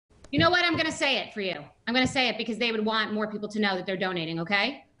You know what? I'm going to say it for you. I'm going to say it because they would want more people to know that they're donating,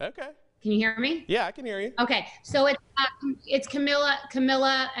 okay? Okay. Can you hear me? Yeah, I can hear you. Okay, so it's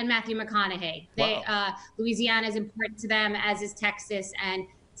Camilla and Matthew McConaughey. Wow. Louisiana is important to them, as is Texas, and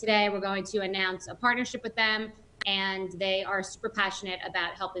today we're going to announce a partnership with them, and they are super passionate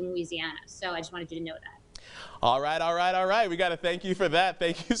about helping Louisiana. So I just wanted you to know that. All right, all right, all right. We got to thank you for that.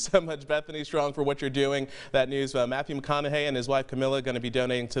 Thank you so much, Bethany Strong, for what you're doing. That news, Matthew McConaughey and his wife Camilla are going to be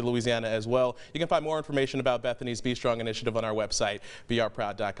donating to Louisiana as well. You can find more information about Bethany's BStrong initiative on our website,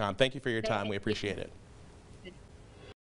 brproud.com. Thank you for your time. We appreciate it.